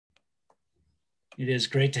It is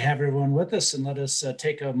great to have everyone with us, and let us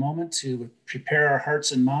take a moment to prepare our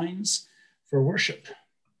hearts and minds for worship.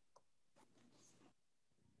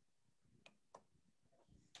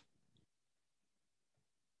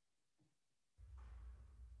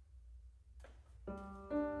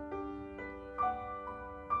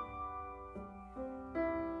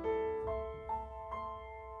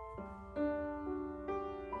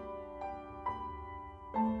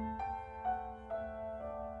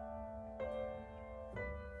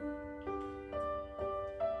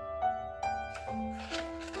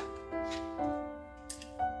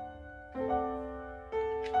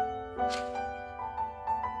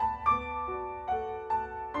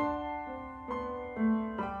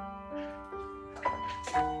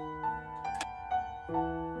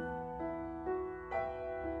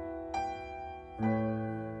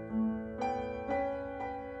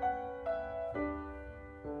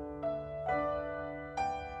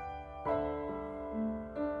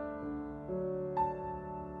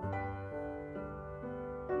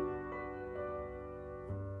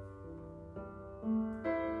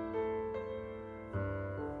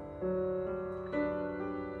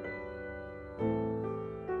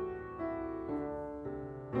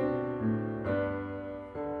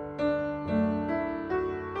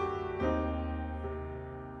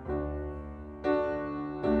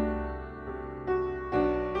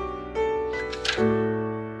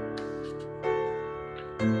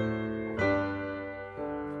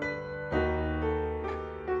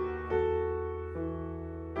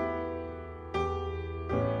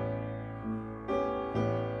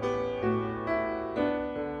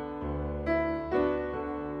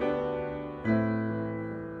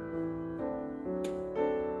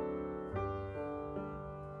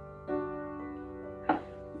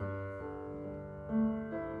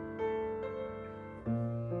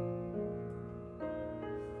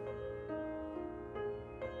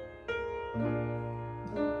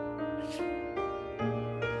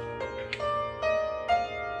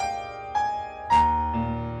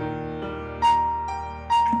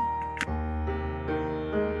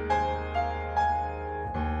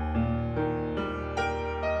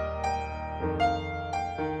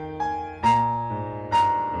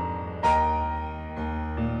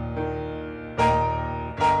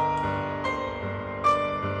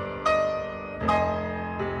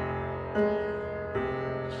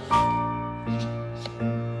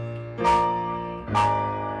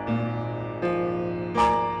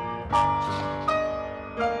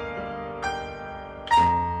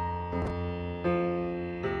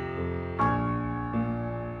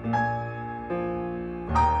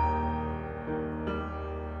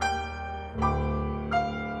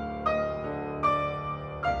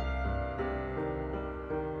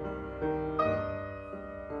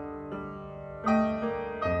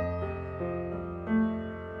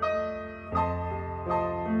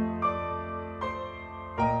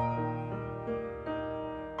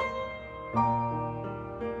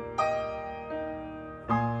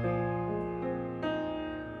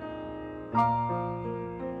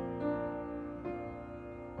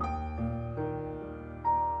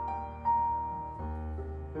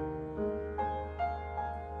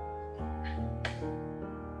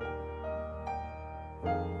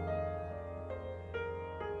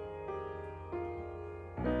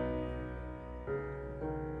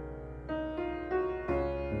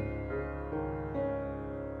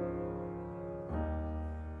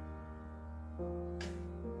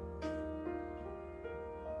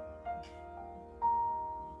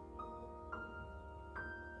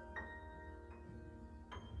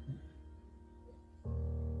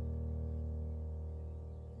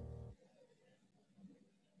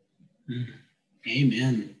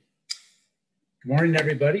 Amen. Good morning,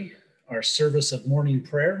 everybody. Our service of morning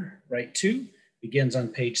prayer, Rite 2, begins on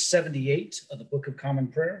page 78 of the Book of Common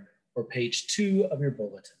Prayer, or page 2 of your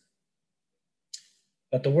bulletin.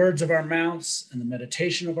 Let the words of our mouths and the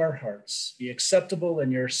meditation of our hearts be acceptable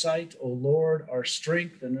in your sight, O Lord, our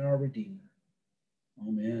strength and our Redeemer.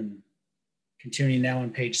 Amen. Continuing now on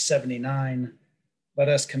page 79, let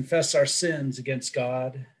us confess our sins against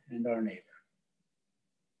God and our neighbor.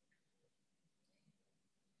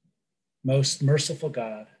 Most merciful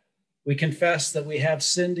God, we confess that we have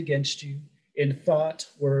sinned against you in thought,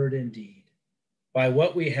 word, and deed, by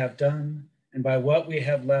what we have done and by what we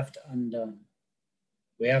have left undone.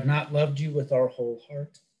 We have not loved you with our whole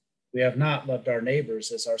heart. We have not loved our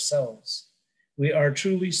neighbors as ourselves. We are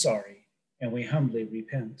truly sorry, and we humbly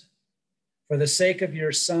repent. For the sake of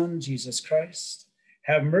your Son, Jesus Christ,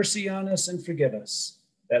 have mercy on us and forgive us,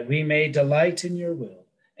 that we may delight in your will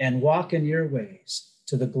and walk in your ways,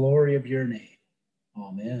 to the glory of your name.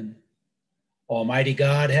 Amen. Almighty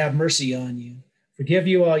God, have mercy on you, forgive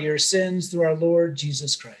you all your sins through our Lord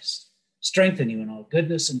Jesus Christ, strengthen you in all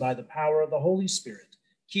goodness, and by the power of the Holy Spirit,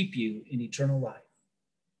 keep you in eternal life.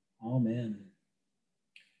 Amen.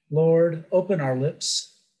 Lord, open our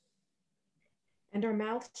lips, and our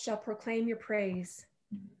mouth shall proclaim your praise.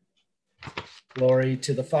 Glory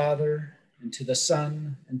to the Father, and to the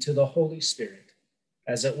Son, and to the Holy Spirit,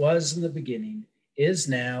 as it was in the beginning, is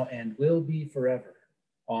now, and will be forever.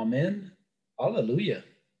 Amen. Alleluia.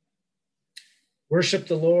 Worship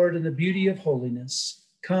the Lord in the beauty of holiness.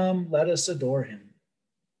 Come, let us adore him.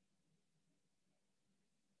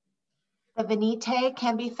 The Venite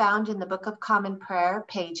can be found in the Book of Common Prayer,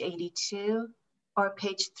 page 82, or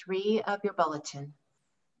page 3 of your bulletin.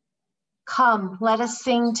 Come, let us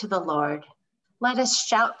sing to the Lord. Let us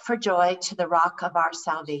shout for joy to the rock of our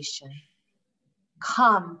salvation.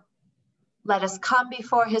 Come, let us come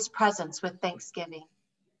before his presence with thanksgiving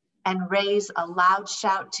and raise a loud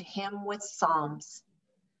shout to him with psalms.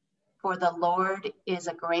 For the Lord is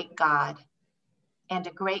a great God and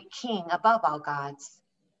a great King above all gods.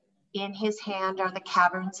 In his hand are the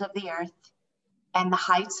caverns of the earth, and the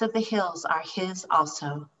heights of the hills are his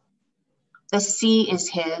also. The sea is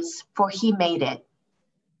his, for he made it,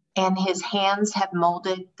 and his hands have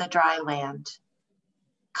molded the dry land.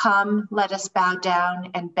 Come, let us bow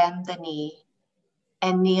down and bend the knee,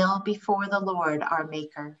 and kneel before the Lord our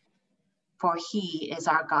Maker. For he is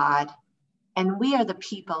our God, and we are the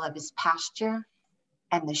people of his pasture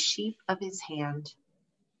and the sheep of his hand.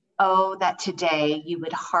 Oh, that today you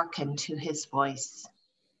would hearken to his voice.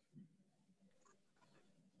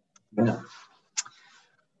 Amen.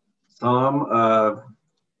 Psalm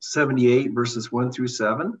 78, verses 1 through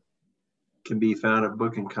 7 can be found in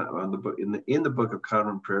the Book of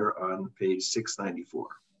Common Prayer on page 694.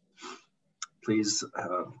 Please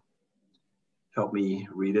help me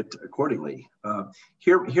read it accordingly.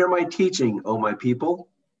 Hear my teaching, O my people.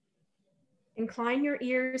 Incline your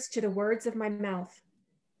ears to the words of my mouth.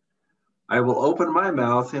 I will open my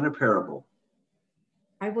mouth in a parable.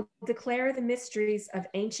 I will declare the mysteries of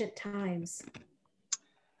ancient times.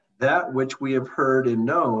 That which we have heard and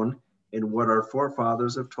known, and what our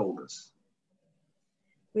forefathers have told us.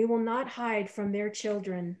 We will not hide from their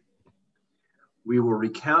children. We will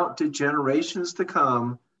recount to generations to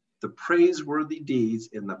come the praiseworthy deeds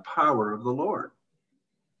in the power of the Lord.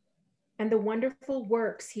 And the wonderful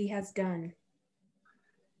works he has done.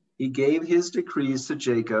 He gave his decrees to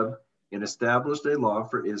Jacob and established a law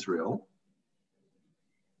for Israel,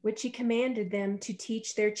 which he commanded them to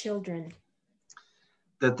teach their children,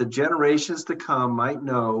 that the generations to come might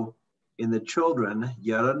know, in the children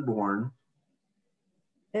yet unborn,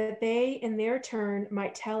 that they in their turn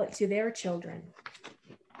might tell it to their children.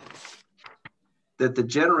 That the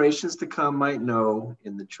generations to come might know,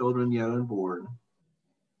 in the children yet unborn.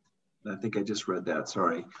 I think I just read that,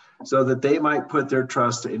 sorry. So that they might put their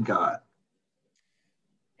trust in God.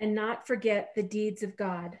 And not forget the deeds of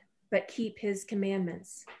God, but keep his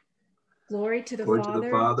commandments. Glory to the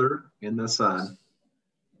Father, and the Son,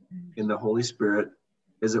 and the Holy Spirit,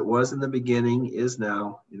 as it was in the beginning, is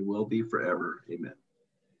now, and will be forever. Amen.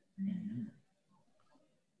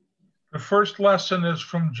 The first lesson is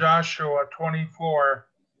from Joshua 24-1,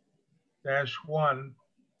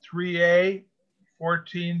 3a,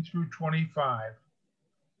 14 through 25.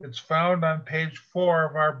 It's found on page 4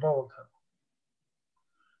 of our bulletin.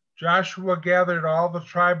 Joshua gathered all the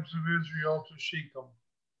tribes of Israel to Shechem,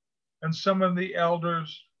 and summoned the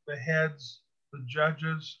elders, the heads, the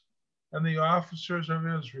judges, and the officers of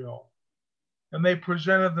Israel, and they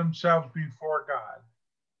presented themselves before God.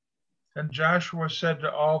 And Joshua said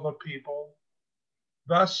to all the people,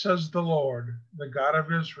 "Thus says the Lord, the God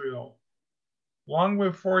of Israel, long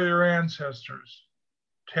before your ancestors,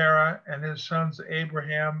 Terah and his sons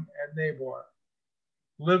Abraham and Nahor,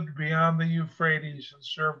 lived beyond the Euphrates and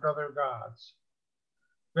served other gods.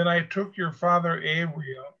 Then I took your father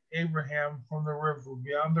Abraham from the river,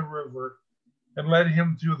 beyond the river, and led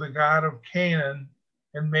him to the God of Canaan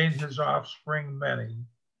and made his offspring many.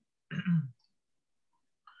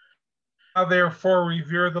 Now therefore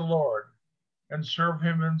revere the Lord and serve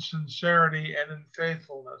him in sincerity and in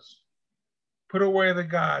faithfulness. Put away the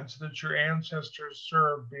gods that your ancestors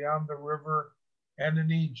served beyond the river and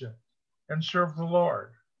in Egypt, and serve the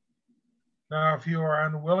Lord. Now if you are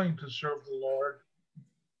unwilling to serve the Lord,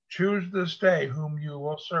 choose this day whom you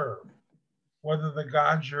will serve, whether the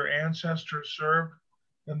gods your ancestors served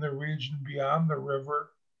in the region beyond the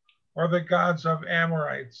river, or the gods of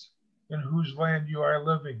Amorites in whose land you are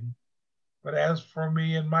living. But as for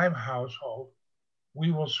me and my household, we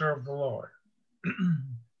will serve the Lord."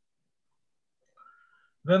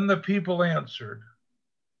 Then the people answered,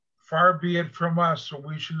 "Far be it from us that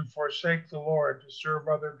we should forsake the Lord to serve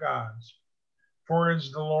other gods. For it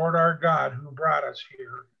is the Lord our God who brought us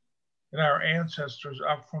here and our ancestors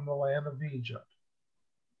up from the land of Egypt,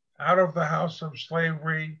 out of the house of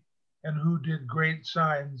slavery, and who did great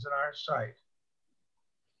signs in our sight.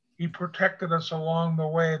 He protected us along the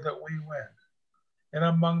way that we went, and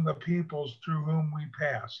among the peoples through whom we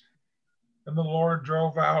passed. And the Lord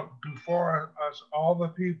drove out before us all the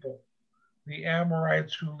people, the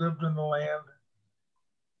Amorites who lived in the land.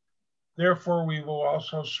 Therefore we will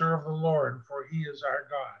also serve the Lord, for he is our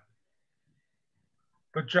God."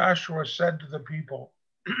 But Joshua said to the people,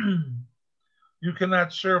 "You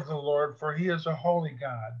cannot serve the Lord, for he is a holy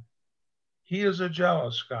God. He is a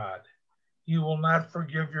jealous God. He will not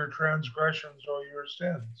forgive your transgressions or your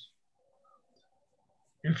sins.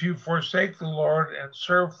 If you forsake the Lord and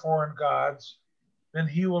serve foreign gods, then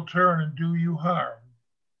he will turn and do you harm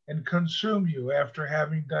and consume you after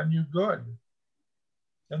having done you good."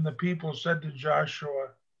 And the people said to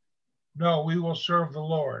Joshua, "No, we will serve the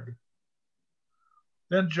Lord."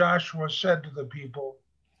 Then Joshua said to the people,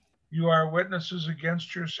 "You are witnesses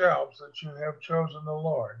against yourselves that you have chosen the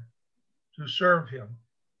Lord to serve him."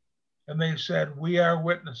 And they said, "We are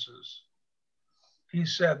witnesses." He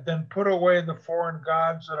said, "Then put away the foreign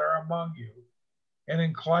gods that are among you and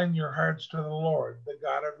incline your hearts to the Lord, the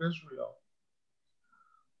God of Israel."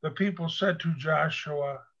 The people said to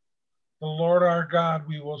Joshua, "The Lord our God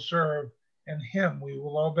we will serve, and him we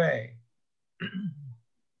will obey."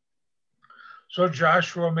 So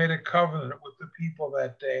Joshua made a covenant with the people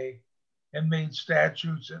that day and made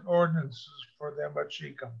statutes and ordinances for them at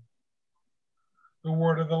Shechem. The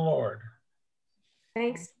word of the Lord.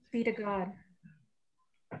 Thanks be to God.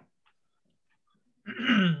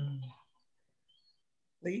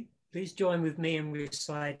 Please join with me in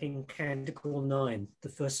reciting Canticle 9, the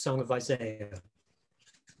first song of Isaiah.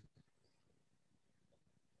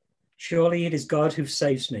 Surely it is God who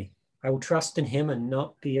saves me. I will trust in him and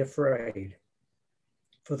not be afraid.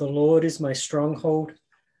 For the Lord is my stronghold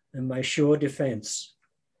and my sure defense,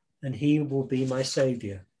 and he will be my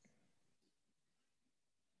savior.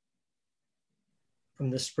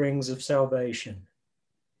 From the springs of salvation.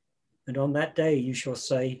 And on that day you shall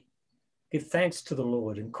say, "Give thanks to the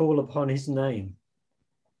Lord and call upon his name.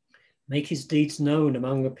 Make his deeds known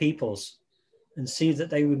among the peoples, and see that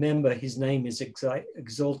they remember his name is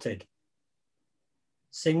exalted.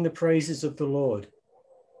 Sing the praises of the Lord,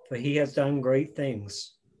 for he has done great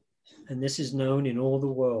things, and this is known in all the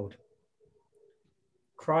world.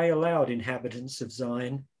 Cry aloud, inhabitants of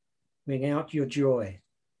Zion, ring out your joy.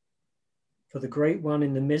 For the great one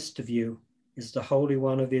in the midst of you is the Holy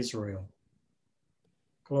One of Israel.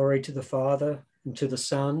 Glory to the Father, and to the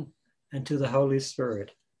Son, and to the Holy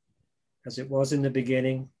Spirit, as it was in the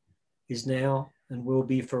beginning, is now, and will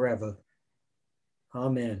be forever.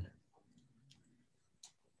 Amen.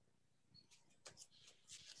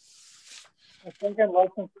 The second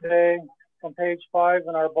lesson today on page 5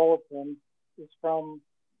 in our bulletin is from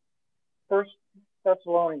 1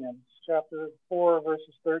 Thessalonians chapter 4,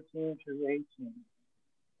 verses 13 through 18.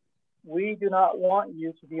 We do not want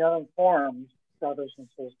you to be uninformed, brothers and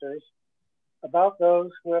sisters, about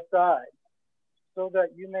those who have died, so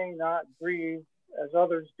that you may not grieve as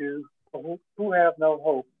others do who have no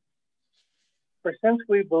hope. For since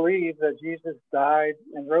we believe that Jesus died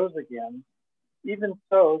and rose again, even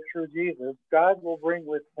so, through Jesus, God will bring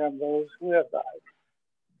with him those who have died.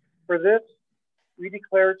 For this, we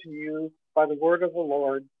declare to you by the word of the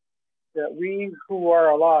Lord, that we who are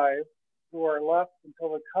alive, who are left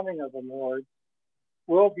until the coming of the Lord,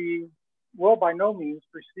 will by no means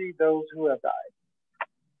precede those who have died.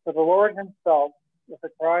 For the Lord himself, with a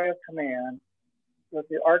cry of command, with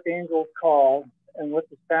the archangel's call, and with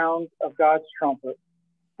the sound of God's trumpet,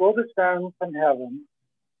 will descend from heaven,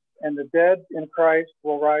 and the dead in Christ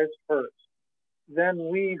will rise first. Then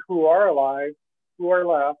we who are alive, who are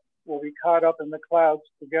left, will be caught up in the clouds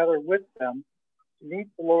together with them to meet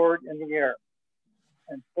the Lord in the air.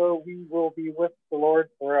 And so we will be with the Lord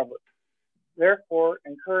forever. Therefore,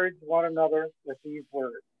 encourage one another with these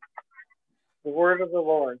words. The word of the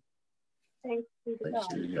Lord. Thanks be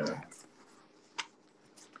to God.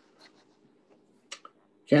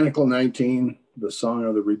 Canticle 19, the Song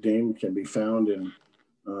of the Redeemed, can be found in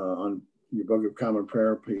on your Book of Common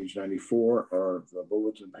Prayer, page 94, or the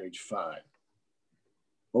bulletin, page 5.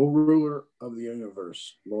 O ruler of the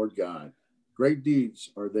universe, Lord God, great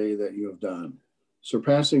deeds are they that you have done,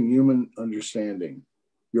 surpassing human understanding.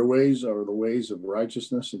 Your ways are the ways of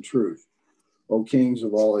righteousness and truth, O kings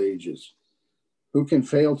of all ages. Who can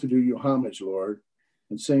fail to do you homage, Lord,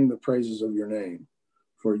 and sing the praises of your name?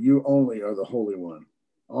 for you only are the Holy One.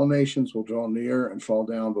 All nations will draw near and fall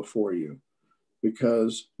down before you,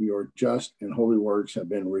 because your just and holy works have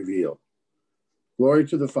been revealed. Glory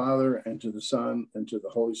to the Father, and to the Son, and to the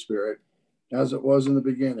Holy Spirit, as it was in the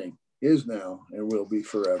beginning, is now, and will be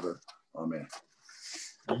forever. Amen.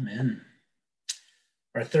 Amen.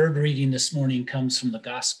 Our third reading this morning comes from the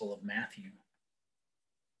Gospel of Matthew.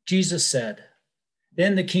 Jesus said,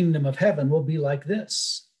 "Then the kingdom of heaven will be like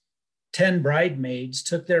this. 10 bridesmaids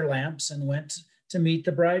took their lamps and went to meet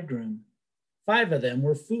the bridegroom. 5 of them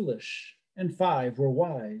were foolish, and 5 were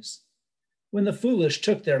wise. When the foolish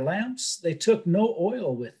took their lamps, they took no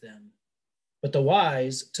oil with them, but the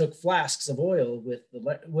wise took flasks of oil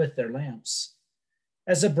with their lamps.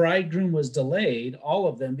 As the bridegroom was delayed, all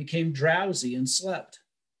of them became drowsy and slept.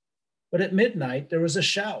 But at midnight there was a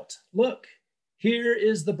shout, 'Look, here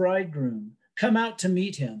is the bridegroom. Come out to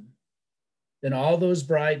meet him.' Then all those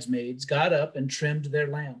bridesmaids got up and trimmed their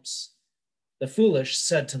lamps. The foolish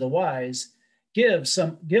said to the wise, 'Give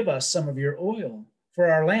us some of your oil, for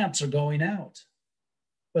our lamps are going out.'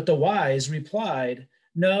 But the wise replied,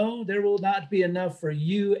 'No, there will not be enough for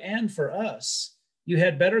you and for us. You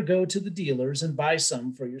had better go to the dealers and buy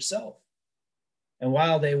some for yourself.' And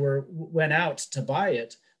while they went out to buy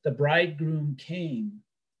it, the bridegroom came,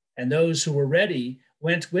 and those who were ready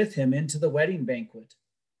went with him into the wedding banquet,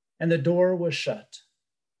 and the door was shut.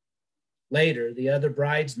 Later, the other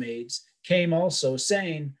bridesmaids came also,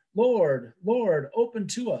 saying, 'Lord, Lord, open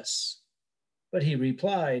to us.' But he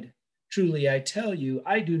replied, 'Truly I tell you,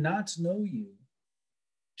 I do not know you.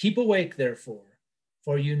 Keep awake, therefore,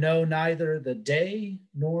 for you know neither the day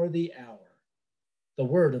nor the hour.'" The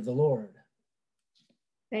word of the Lord.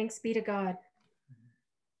 Thanks be to God.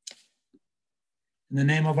 In the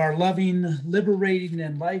name of our loving, liberating,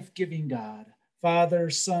 and life-giving God, Father,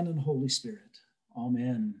 Son, and Holy Spirit.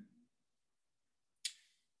 Amen.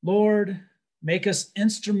 Lord, make us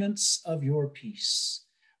instruments of your peace.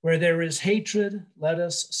 Where there is hatred, let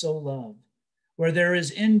us sow love. Where there is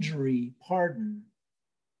injury, pardon.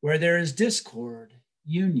 Where there is discord,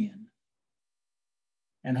 union.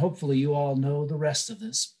 And hopefully you all know the rest of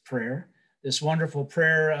this prayer, this wonderful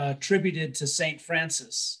prayer attributed to St.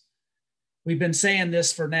 Francis. We've been saying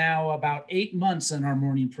this for now about 8 months in our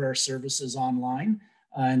morning prayer services online,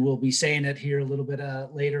 and we'll be saying it here a little bit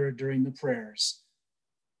later during the prayers.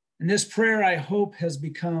 And this prayer, I hope, has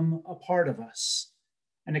become a part of us,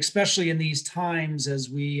 and especially in these times as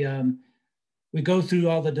we go through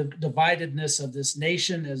all the dividedness of this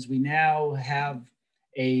nation, as we now have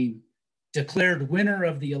a declared winner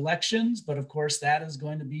of the elections, but of course that is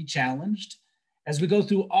going to be challenged. As we go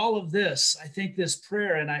through all of this, I think this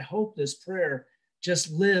prayer, and I hope this prayer, just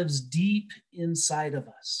lives deep inside of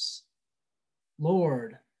us.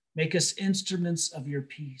 Lord, make us instruments of your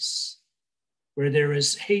peace. Where there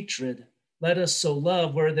is hatred, let us sow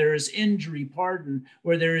love. Where there is injury, pardon.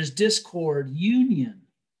 Where there is discord, union.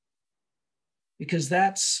 Because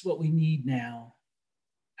that's what we need now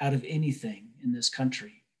out of anything in this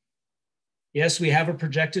country. Yes, we have a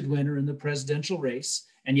projected winner in the presidential race.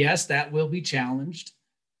 And yes, that will be challenged.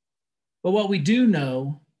 But what we do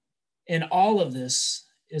know in all of this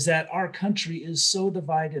is that our country is so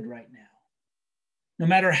divided right now. No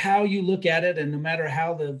matter how you look at it and no matter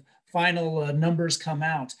how the final numbers come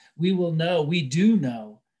out, we do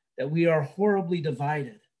know that we are horribly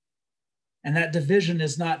divided. And that division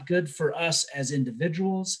is not good for us as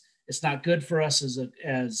individuals. It's not good for us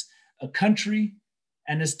as a country.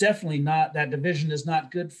 And it's definitely not, that division is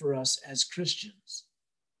not good for us as Christians.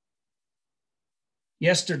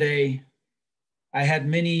 Yesterday, I had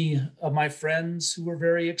many of my friends who were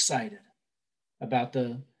very excited about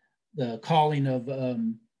the calling of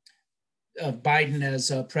Biden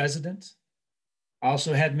as president. I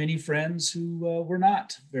also had many friends who were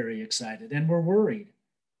not very excited and were worried.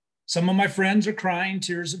 Some of my friends are crying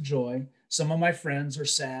tears of joy. Some of my friends are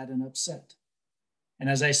sad and upset. And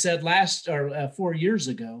as I said 4 years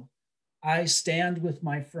ago, I stand with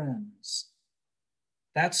my friends.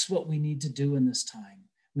 That's what we need to do in this time.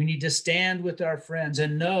 We need to stand with our friends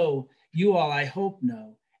and know, you all, I hope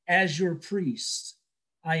know, as your priest,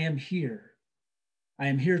 I am here. I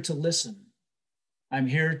am here to listen. I'm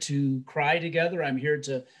here to cry together. I'm here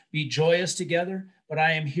to be joyous together, but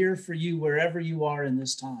I am here for you wherever you are in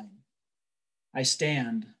this time. I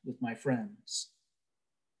stand with my friends.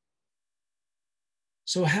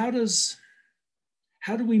 So how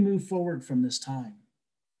do we move forward from this time?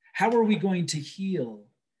 How are we going to heal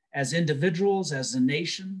as individuals, as a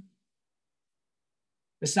nation?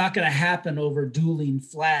 It's not going to happen over dueling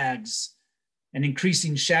flags and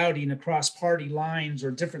increasing shouting across party lines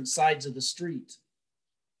or different sides of the street.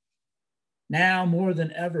 Now more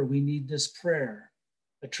than ever, we need this prayer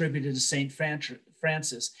attributed to St.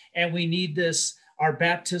 Francis, and we need this, our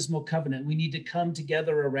baptismal covenant. We need to come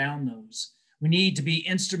together around those. We need to be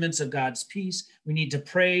instruments of God's peace. We need to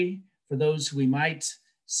pray for those who we might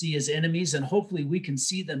see as enemies, and hopefully we can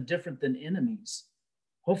see them different than enemies.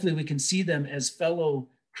 Hopefully we can see them as fellow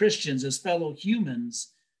Christians, as fellow humans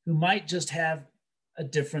who might just have a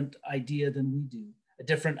different idea than we do, a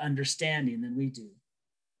different understanding than we do.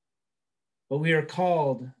 But we are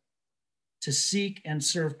called to seek and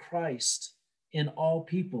serve Christ in all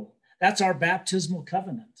people. That's our baptismal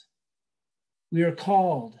covenant. We are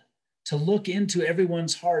called to look into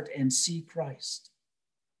everyone's heart and see Christ.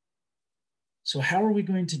 So how are we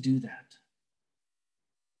going to do that?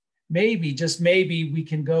 Maybe, just maybe, we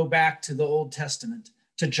can go back to the Old Testament,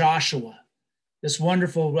 to Joshua, this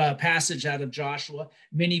wonderful passage out of Joshua.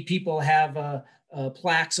 Many people have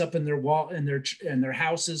plaques up in their wall, in their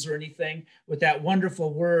houses or anything, with that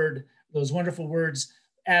wonderful word, those wonderful words,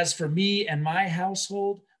 "As for me and my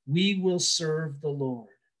household, we will serve the Lord."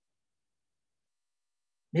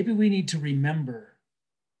 Maybe we need to remember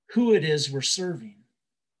who it is we're serving,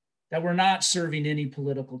 that we're not serving any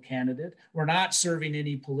political candidate. We're not serving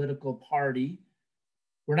any political party.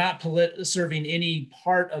 We're not serving any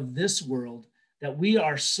part of this world, that we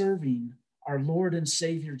are serving our Lord and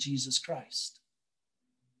Savior, Jesus Christ.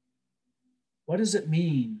 What does it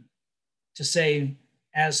mean to say,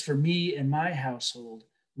 "As for me and my household,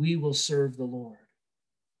 we will serve the Lord"?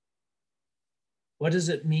 What does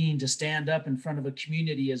it mean to stand up in front of a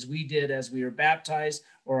community as we did as we were baptized,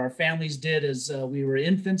 or our families did as we were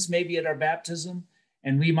infants, maybe at our baptism,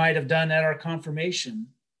 and we might have done at our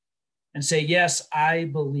confirmation, and say, "Yes, I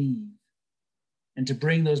believe," and to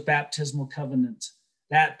bring those baptismal covenant,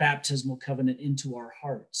 that baptismal covenant into our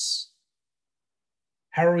hearts?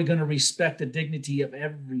 How are we going to respect the dignity of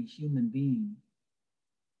every human being?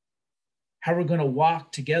 How are we going to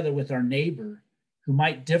walk together with our neighbor who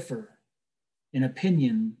might differ in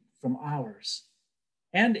opinion from ours?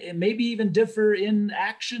 And it maybe even differ in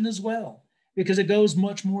action as well, because it goes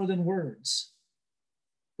much more than words.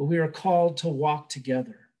 But we are called to walk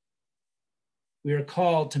together. We are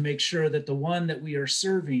called to make sure that the one that we are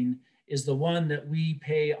serving is the one that we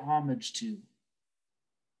pay homage to,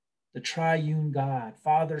 the triune God,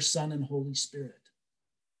 Father, Son, and Holy Spirit.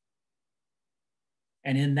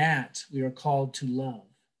 And in that, we are called to love.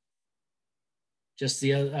 Just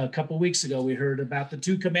a couple weeks ago, we heard about the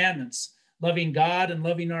 2 commandments, loving God and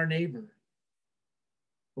loving our neighbor.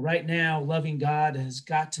 But right now, loving God has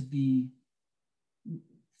got to be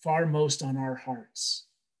foremost on our hearts.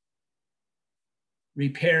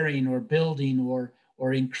 Repairing or building or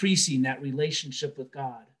increasing that relationship with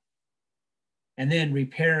God. And then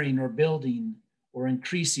repairing or building or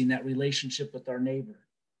increasing that relationship with our neighbor.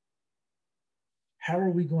 How are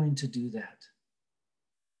we going to do that?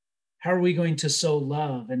 How are we going to sow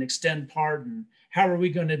love and extend pardon? How are we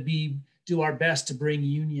going to do our best to bring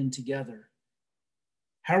union together?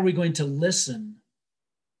 How are we going to listen?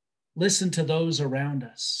 Listen to those around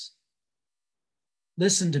us.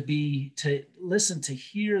 Listen to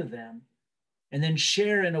hear them, and then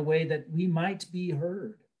share in a way that we might be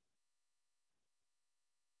heard.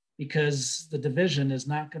 Because the division is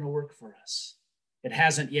not going to work for us. It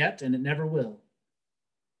hasn't yet, and it never will.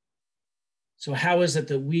 So how is it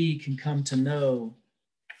that we can come to know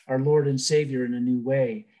our Lord and Savior in a new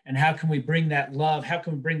way? And how can we bring that love? How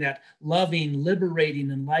can we bring that loving,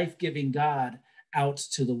 liberating, and life-giving God out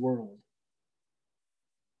to the world?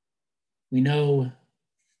 We know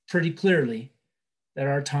pretty clearly that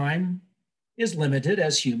our time is limited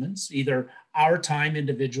as humans, either our time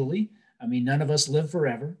individually. I mean, none of us live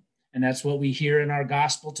forever. And that's what we hear in our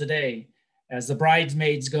gospel today as the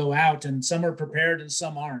bridesmaids go out, and some are prepared and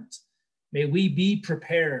some aren't. May we be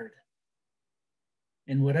prepared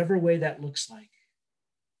in whatever way that looks like.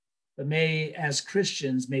 But as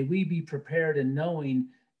Christians, may we be prepared in knowing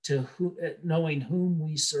whom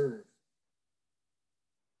we serve.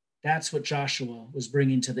 That's what Joshua was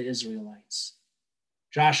bringing to the Israelites.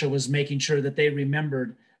 Joshua was making sure that they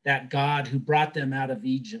remembered that God who brought them out of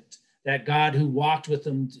Egypt, that God who walked with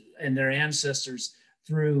them and their ancestors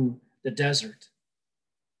through the desert.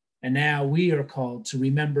 And now we are called to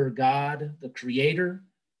remember God, the Creator,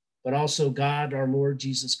 but also God, our Lord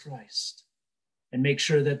Jesus Christ, and make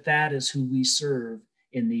sure that that is who we serve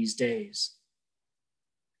in these days.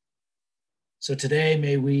 So today,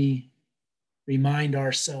 may we remind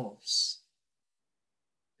ourselves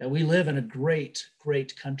that we live in a great,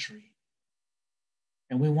 great country,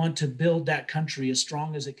 and we want to build that country as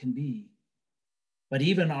strong as it can be. But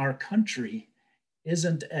even our country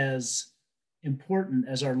isn't as important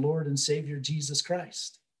as our Lord and Savior Jesus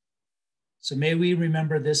Christ. So may we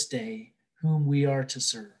remember this day whom we are to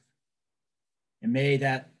serve. And may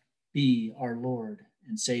that be our Lord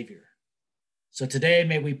and Savior. So today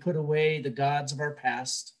may we put away the gods of our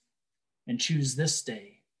past and choose this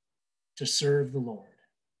day to serve the Lord.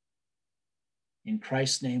 In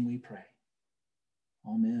Christ's name we pray.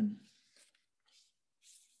 Amen.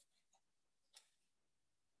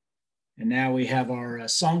 And now we have our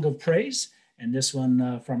song of praise, and this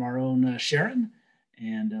one from our own Sharon,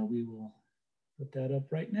 and we will put that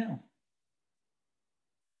up right now.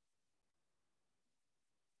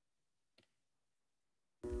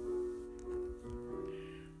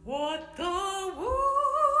 What the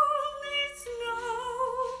world needs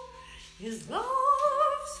now is love,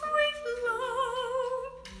 sweet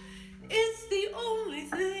love. It's the only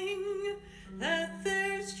thing that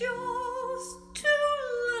there's just too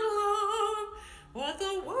little of. What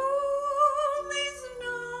the world needs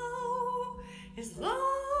now is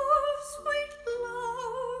love, sweet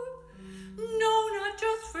love. No, not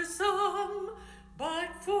just for some, but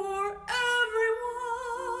for everyone.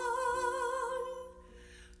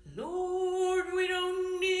 Lord, we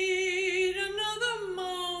don't need another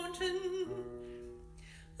mountain.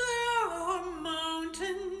 There are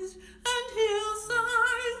mountains and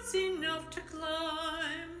hillsides enough to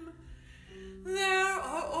climb. There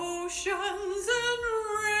are oceans and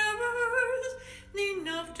rivers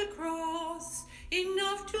enough to cross,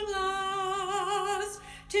 enough to last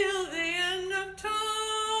till the end of time.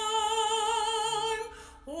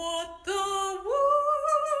 What the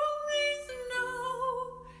world needs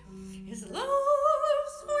now is love,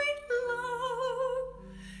 sweet love.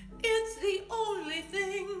 It's the only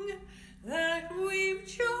thing that we've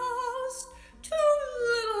just too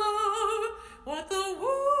little of. What the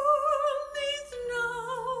world needs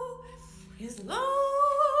now is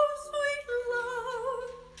love, sweet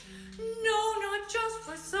love. No, not just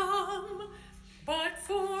for some, but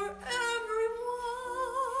for everyone.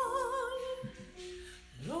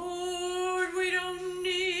 Lord, we don't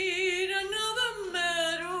need another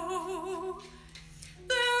meadow.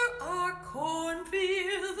 There are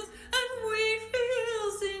cornfields and wheat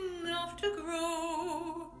fields enough to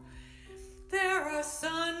grow. There are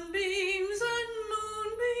sunbeams and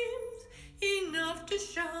moonbeams enough to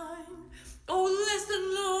shine. Oh, listen,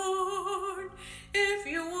 Lord, if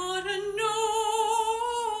you want to know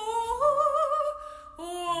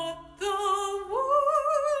what the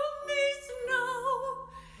world needs now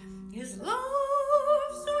is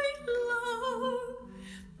love, sweet love.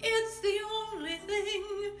 It's the only thing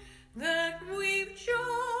that we've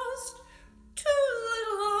just too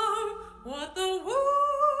little of. What the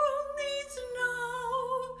world needs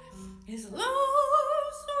now is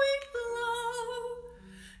love, sweet love.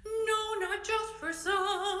 No, not just for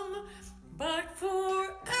some, but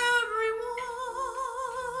for everyone.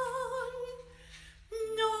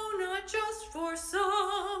 No, not just for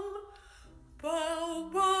some,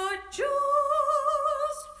 but just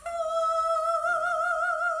for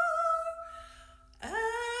everyone.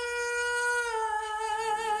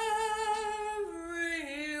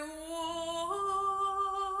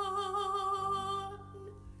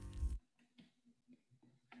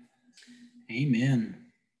 Amen.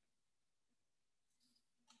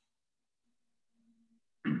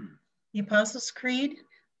 The Apostles' Creed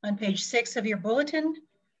on page 6 of your bulletin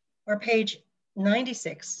or page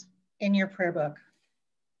 96 in your prayer book.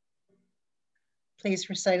 Please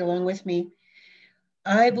recite along with me.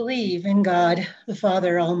 I believe in God, the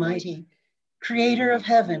Father Almighty, creator of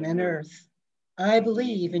heaven and earth. I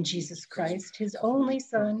believe in Jesus Christ, his only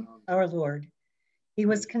Son, our Lord. He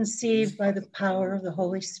was conceived by the power of the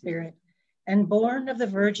Holy Spirit and born of the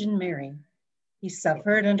Virgin Mary. He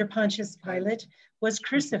suffered under Pontius Pilate, was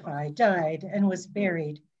crucified, died, and was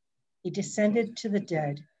buried. He descended to the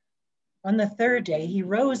dead. On the third day, he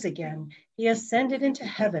rose again. He ascended into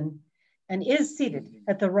heaven and is seated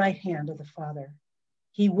at the right hand of the Father.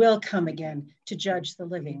 He will come again to judge the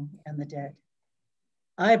living and the dead.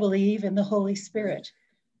 I believe in the Holy Spirit,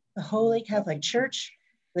 the Holy Catholic Church,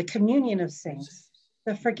 the communion of saints,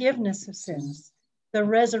 the forgiveness of sins, the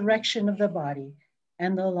resurrection of the body,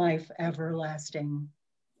 and the life everlasting.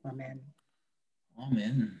 Amen.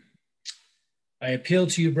 Amen. I appeal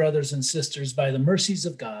to you, brothers and sisters, by the mercies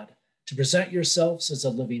of God, to present yourselves as a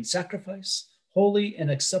living sacrifice, holy and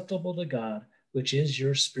acceptable to God, which is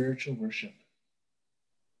your spiritual worship.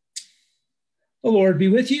 The Lord be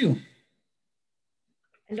with you.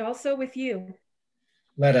 And also with you.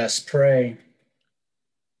 Let us pray.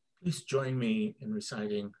 Please join me in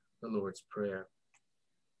reciting the Lord's Prayer.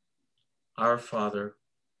 Our Father,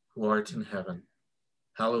 who art in heaven,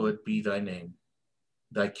 hallowed be thy name.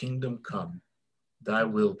 Thy kingdom come, thy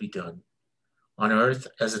will be done, on earth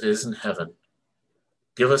as it is in heaven.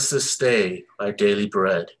 Give us this day our daily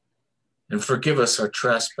bread, and forgive us our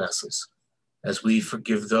trespasses, as we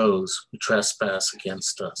forgive those who trespass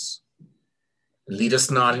against us. And lead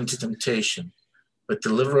us not into temptation, but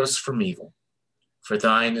deliver us from evil. For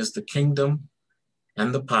thine is the kingdom,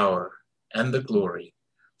 and the power, and the glory,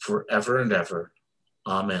 forever and ever.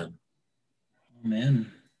 Amen.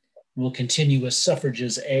 Amen. We'll continue with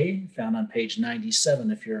suffrages A, found on page 97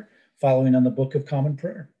 if you're following on the Book of Common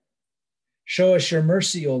Prayer. Show us your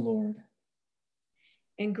mercy, O Lord.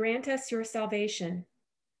 And grant us your salvation.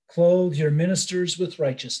 Clothe your ministers with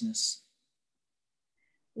righteousness.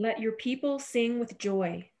 Let your people sing with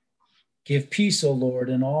joy. Give peace, O Lord,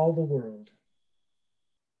 in all the world.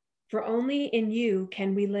 For only in you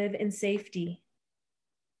can we live in safety.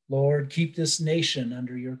 Lord, keep this nation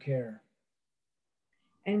under your care.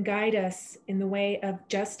 And guide us in the way of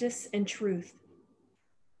justice and truth.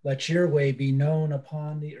 Let your way be known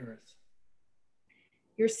upon the earth.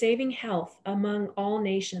 Your saving health among all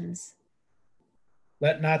nations.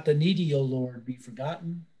 Let not the needy, O Lord, be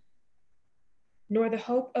forgotten, nor the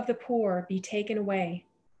hope of the poor be taken away.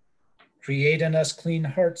 Create in us clean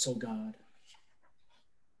hearts, O God.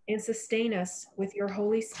 And sustain us with your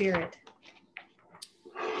Holy Spirit.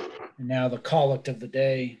 And now the collect of the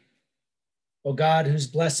day. O God, whose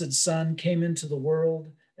blessed Son came into the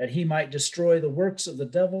world that he might destroy the works of the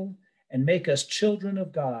devil and make us children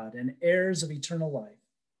of God and heirs of eternal life,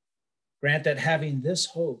 grant that having this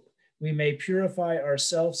hope, we may purify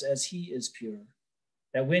ourselves as he is pure,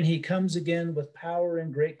 that when he comes again with power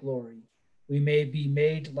and great glory, we may be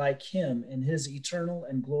made like him in his eternal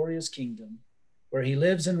and glorious kingdom, where he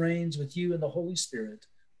lives and reigns with you in the Holy Spirit,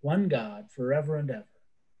 one God, forever and ever.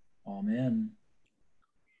 Amen.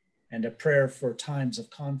 And a prayer for times of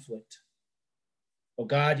conflict. O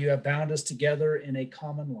God, you have bound us together in a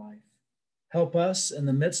common life. Help us in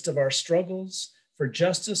the midst of our struggles for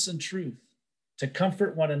justice and truth, to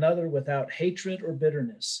comfort one another without hatred or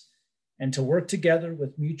bitterness, and to work together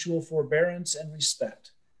with mutual forbearance and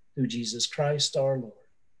respect through Jesus Christ our Lord.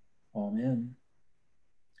 Amen.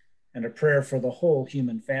 And a prayer for the whole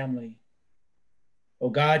human family. O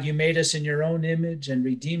God, you made us in your own image and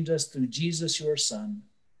redeemed us through Jesus, your Son.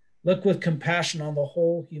 Look with compassion on the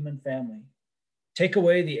whole human family. Take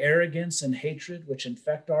away the arrogance and hatred which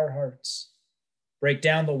infect our hearts. Break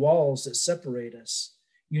down the walls that separate us.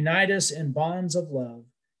 Unite us in bonds of love,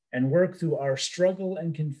 and work through our struggle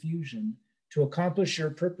and confusion to accomplish your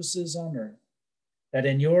purposes on earth, that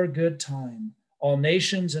in your good time all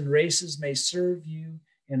nations and races may serve you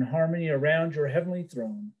in harmony around your heavenly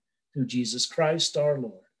throne, through Jesus Christ our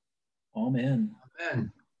Lord. Amen.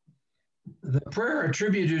 Amen. The prayer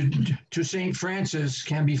attributed to St. Francis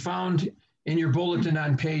can be found in your bulletin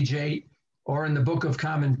on page 8 or in the Book of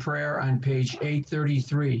Common Prayer on page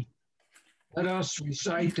 833. Let us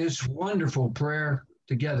recite this wonderful prayer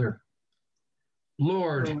together.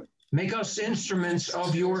 Lord, make us instruments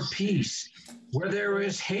of your peace. Where there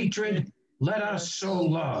is hatred, let us sow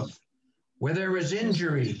love. Where there is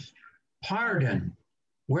injury, pardon.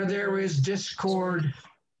 Where there is discord,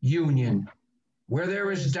 union. Where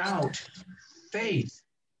there is doubt, faith.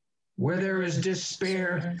 Where there is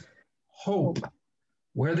despair, hope.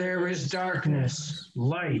 Where there is darkness,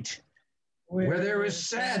 light. Where there is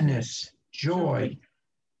sadness, joy.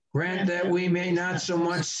 Grant that we may not so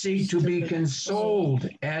much seek to be consoled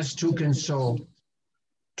as to console,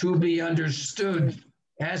 to be understood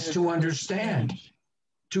as to understand,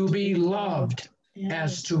 to be loved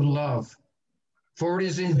as to love. For it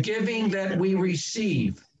is in giving that we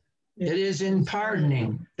receive, it is in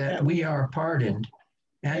pardoning that we are pardoned,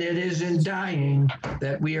 and it is in dying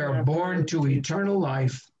that we are born to eternal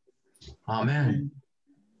life. Amen.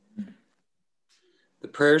 The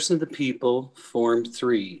prayers of the people, Form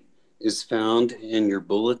 3, is found in your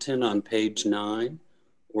bulletin on page 9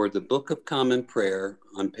 or the Book of Common Prayer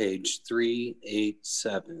on page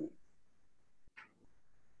 387.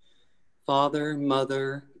 Father,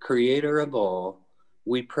 Mother, Creator of all,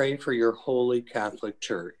 we pray for your holy Catholic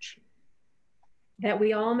Church. That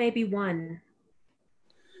we all may be one.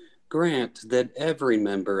 Grant that every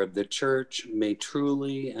member of the Church may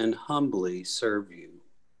truly and humbly serve you.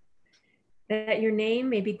 That your name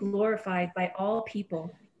may be glorified by all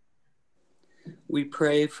people. We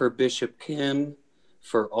pray for Bishop Kim,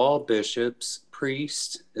 for all bishops,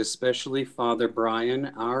 priests, especially Father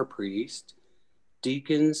Brian, our priest,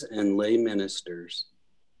 deacons, and lay ministers.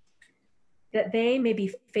 That they may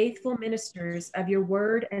be faithful ministers of your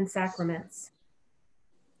word and sacraments.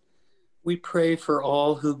 We pray for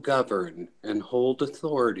all who govern and hold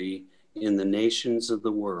authority in the nations of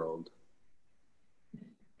the world,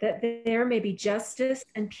 that there may be justice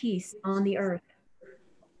and peace on the earth.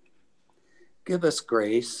 Give us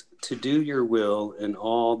grace to do your will in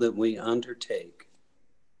all that we undertake,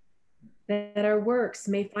 that our works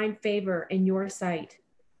may find favor in your sight.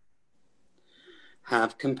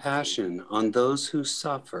 Have compassion on those who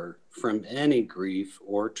suffer from any grief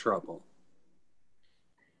or trouble,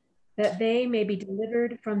 that they may be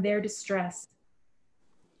delivered from their distress.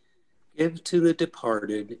 Give to the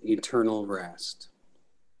departed eternal rest.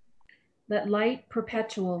 Let light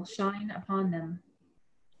perpetual shine upon them.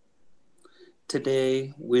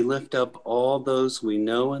 Today we lift up all those we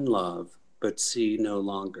know and love, but see no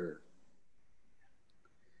longer.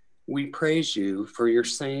 We praise you for your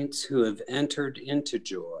saints who have entered into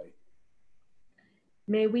joy.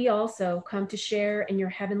 May we also come to share in your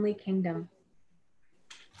heavenly kingdom.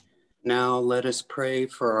 Now let us pray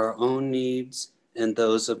for our own needs and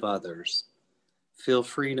those of others. Feel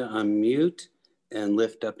free to unmute and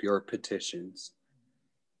lift up your petitions.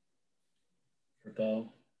 For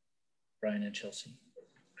Bo, Brian and Chelsea,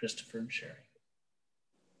 Christopher and Sherry.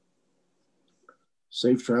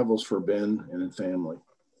 Safe travels for Ben and family.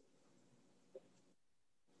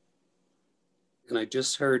 And I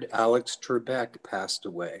just heard Alex Trebek passed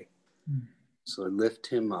away. So lift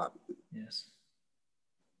him up. Yes.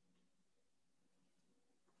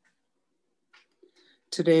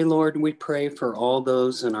 Today, Lord, we pray for all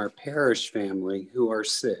those in our parish family who are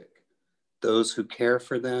sick, those who care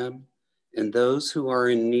for them, and those who are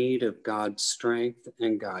in need of God's strength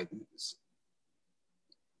and guidance.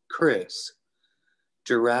 Chris,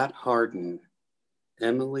 Gerard Harden,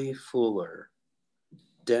 Emily Fuller,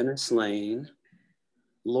 Dennis Lane,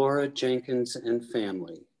 Laura Jenkins and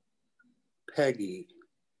family, Peggy,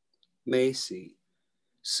 Macy,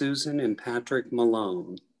 Susan and Patrick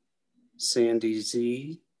Malone, Sandy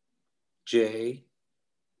Z, Jay,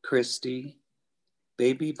 Christy,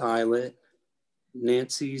 Baby Violet,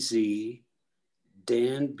 Nancy Z,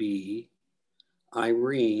 Dan B,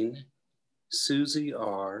 Irene, Susie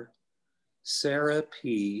R, Sarah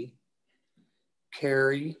P,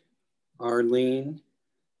 Carrie, Arlene,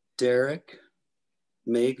 Derek,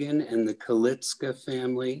 Megan and the Kalitska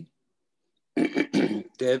family,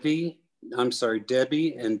 Debbie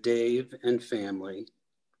and Dave and family,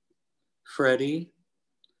 Freddie,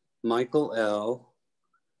 Michael L,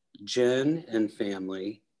 Jen and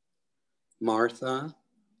family, Martha,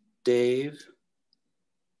 Dave,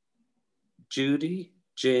 Judy,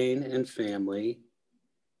 Jane and family,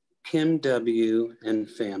 Kim W and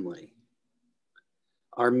family.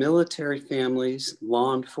 Our military families,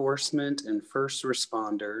 law enforcement and first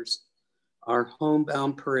responders, our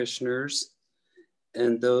homebound parishioners,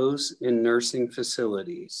 and those in nursing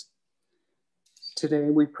facilities. Today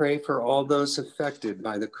we pray for all those affected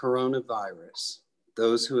by the coronavirus,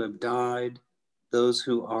 those who have died, those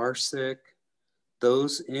who are sick,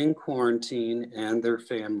 those in quarantine and their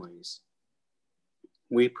families.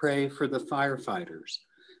 We pray for the firefighters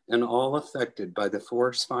and all affected by the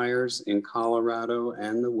forest fires in Colorado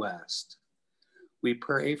and the West. We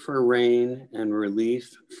pray for rain and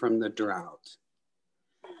relief from the drought.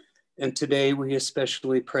 And today we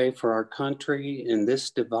especially pray for our country in this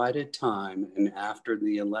divided time and after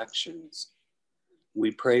the elections.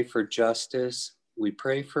 We pray for justice, we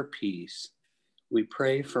pray for peace, we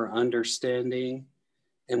pray for understanding,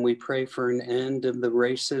 and we pray for an end of the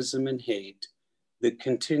racism and hate that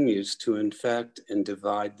continues to infect and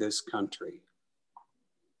divide this country.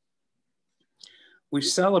 We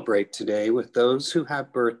celebrate today with those who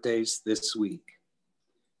have birthdays this week: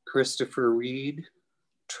 Christopher Reed,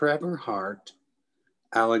 Trevor Hart,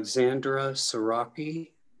 Alexandra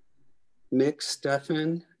Siraki, Mick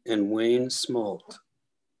Steffen, and Wayne Smolt.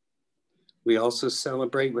 We also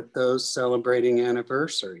celebrate with those celebrating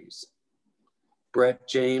anniversaries: Brett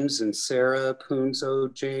James and Sarah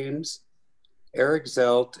Punzo James, Eric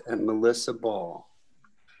Zelt, and Melissa Ball.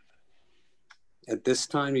 At this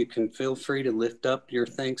time, you can feel free to lift up your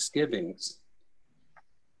Thanksgivings.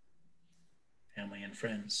 Family and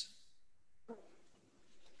friends.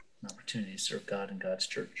 An opportunity to serve God and God's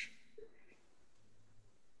church.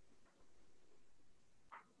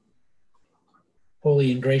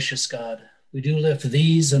 Holy and gracious God, we do lift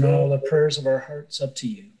these and all the prayers of our hearts up to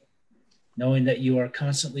you, knowing that you are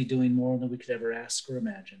constantly doing more than we could ever ask or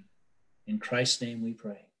imagine. In Christ's name we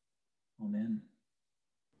pray. Amen.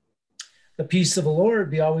 The peace of the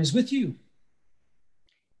Lord be always with you.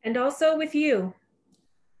 And also with you.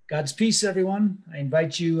 God's peace, everyone. I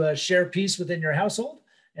invite you to share peace within your household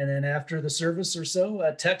And then after the service or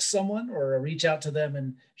so, text someone or reach out to them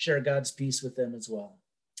and share God's peace with them as well.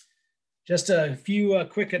 Just a few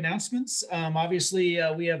quick announcements. Obviously,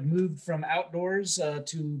 we have moved from outdoors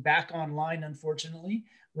to back online, unfortunately,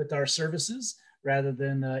 with our services rather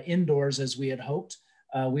than indoors as we had hoped.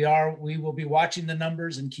 We will be watching the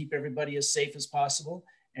numbers and keep everybody as safe as possible.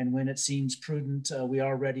 And when it seems prudent, we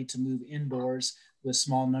are ready to move indoors with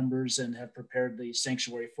small numbers and have prepared the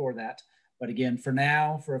sanctuary for that. But again, for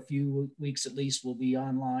now, for a few weeks at least, we'll be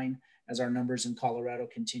online as our numbers in Colorado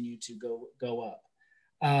continue to go up.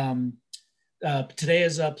 Today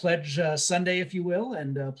is a pledge Sunday, if you will,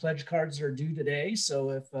 and pledge cards are due today.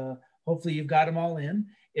 So if hopefully you've got them all in.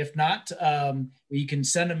 If not, you can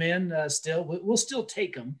send them in still. We'll still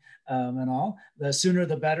take them and all. The sooner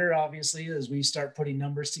the better, obviously, as we start putting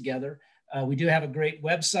numbers together. We do have a great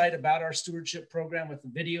website about our stewardship program with the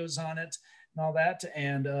videos on it and all that,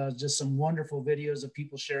 and just some wonderful videos of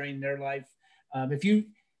people sharing their life. If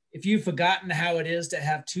you've forgotten how it is to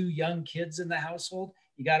have 2 young kids in the household,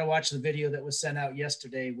 you got to watch the video that was sent out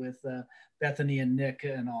yesterday with Bethany and Nick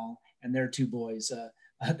and all, and their 2 boys.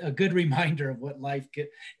 A good reminder of what life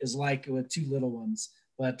is like with 2 little ones.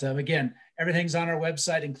 But again, everything's on our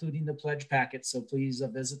website, including the pledge packet. So please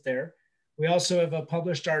visit there. We also have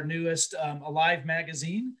published our newest Alive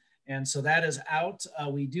magazine. And so that is out.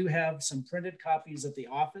 We do have some printed copies at the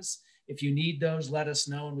office. If you need those, let us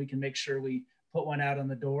know and we can make sure we put one out on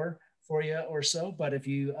the door for you or so. But if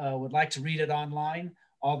you would like to read it online,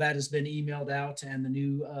 all that has been emailed out and the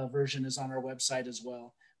new version is on our website as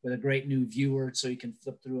well, with a great new viewer so you can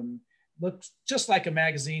flip through and look just like a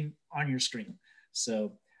magazine on your screen.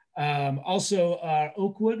 So also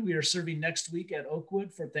Oakwood, we are serving next week at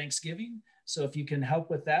Oakwood for Thanksgiving. So if you can help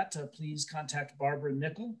with that, please contact Barbara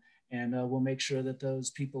Nickel and we'll make sure that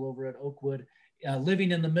those people over at Oakwood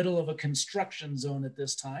living in the middle of a construction zone at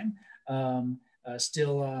this time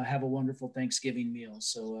still have a wonderful Thanksgiving meal.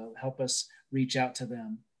 So help us reach out to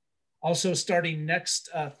them. Also starting next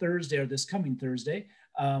Thursday or this coming Thursday,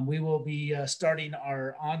 we will be starting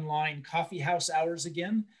our online coffee house hours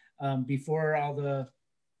again. Before all the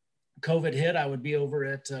COVID hit, I would be over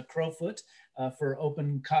at Crowfoot for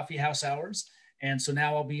open coffee house hours. And so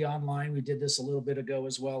now I'll be online. We did this a little bit ago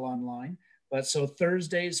as well online. But so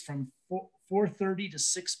Thursdays from 4:30 to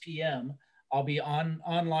 6 p.m., I'll be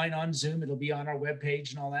online on Zoom. It'll be on our webpage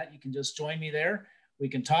and all that. You can just join me there. We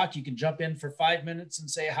can talk. You can jump in for 5 minutes and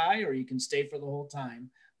say hi, or you can stay for the whole time,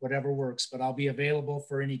 whatever works. But I'll be available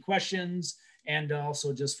for any questions and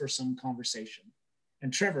also just for some conversation.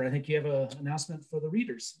 And Trevor, I think you have an announcement for the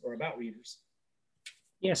readers or about readers.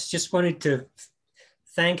 Yes, just wanted to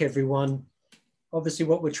thank everyone. Obviously,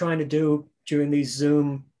 what we're trying to do during these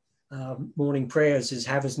Zoom morning prayers is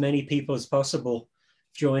have as many people as possible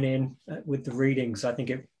join in with the readings. I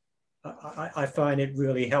think I find it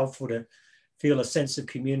really helpful to feel a sense of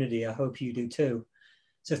community. I hope you do too.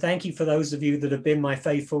 So thank you for those of you that have been my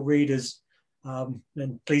faithful readers,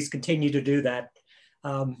 and please continue to do that.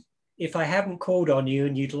 If I haven't called on you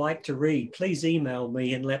and you'd like to read, please email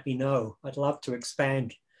me and let me know. I'd love to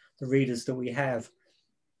expand the readers that we have.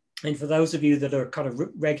 And for those of you that are kind of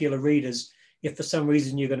regular readers, if for some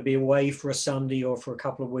reason you're going to be away for a Sunday or for a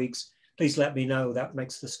couple of weeks, please let me know. That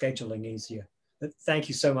makes the scheduling easier. But thank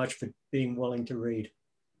you so much for being willing to read.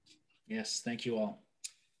 Yes, thank you all.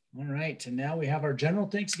 All right, and now we have our general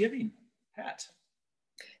Thanksgiving. Pat.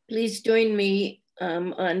 Please join me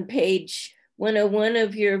on page 101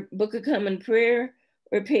 of your Book of Common Prayer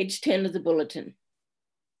or page 10 of the bulletin.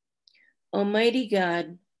 Almighty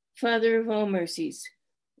God, Father of all mercies,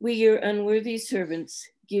 we, your unworthy servants,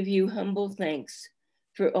 give you humble thanks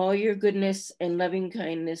for all your goodness and loving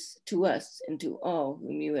kindness to us and to all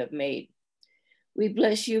whom you have made. We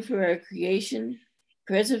bless you for our creation,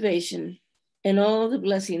 preservation, and all the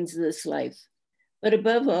blessings of this life, but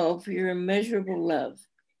above all for your immeasurable love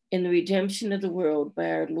in the redemption of the world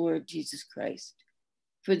by our Lord Jesus Christ,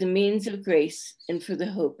 for the means of grace and for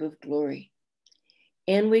the hope of glory.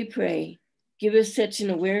 And we pray, give us such an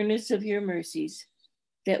awareness of your mercies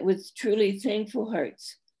that with truly thankful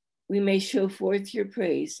hearts, we may show forth your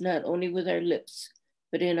praise, not only with our lips,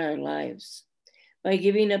 but in our lives, by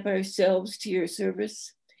giving up ourselves to your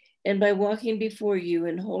service and by walking before you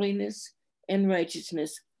in holiness and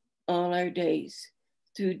righteousness all our days,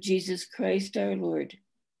 through Jesus Christ our Lord,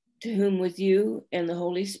 to whom with you and the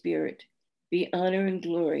Holy Spirit be honor and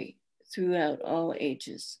glory throughout all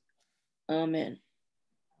ages. Amen.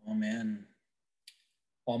 Amen.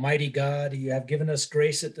 Almighty God, you have given us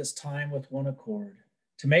grace at this time with one accord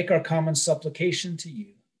to make our common supplication to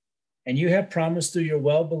you. And you have promised through your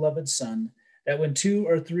well-beloved Son that when 2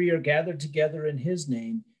 or 3 are gathered together in his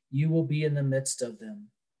name, you will be in the midst of them.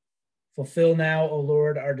 Fulfill now, O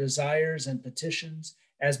Lord, our desires and petitions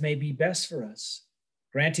as may be best for us,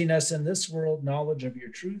 granting us in this world knowledge of your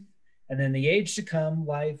truth, and in the age to come,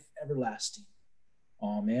 life everlasting.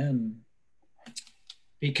 Amen.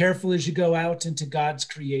 Be careful as you go out into God's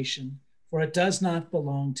creation, for it does not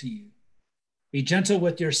belong to you. Be gentle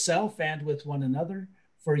with yourself and with one another,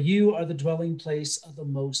 for you are the dwelling place of the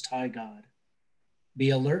Most High God. Be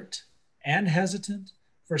alert and hesitant,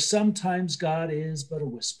 for sometimes God is but a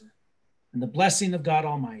whisper. And the blessing of God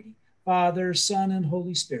Almighty, Father, Son, and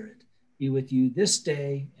Holy Spirit be with you this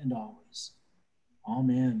day and always.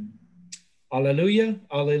 Amen. Alleluia,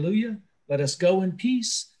 alleluia. Let us go in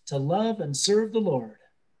peace to love and serve the Lord.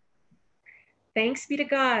 Thanks be to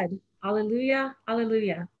God. Alleluia,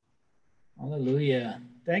 alleluia. Hallelujah.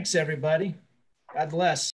 Thanks, everybody. God bless.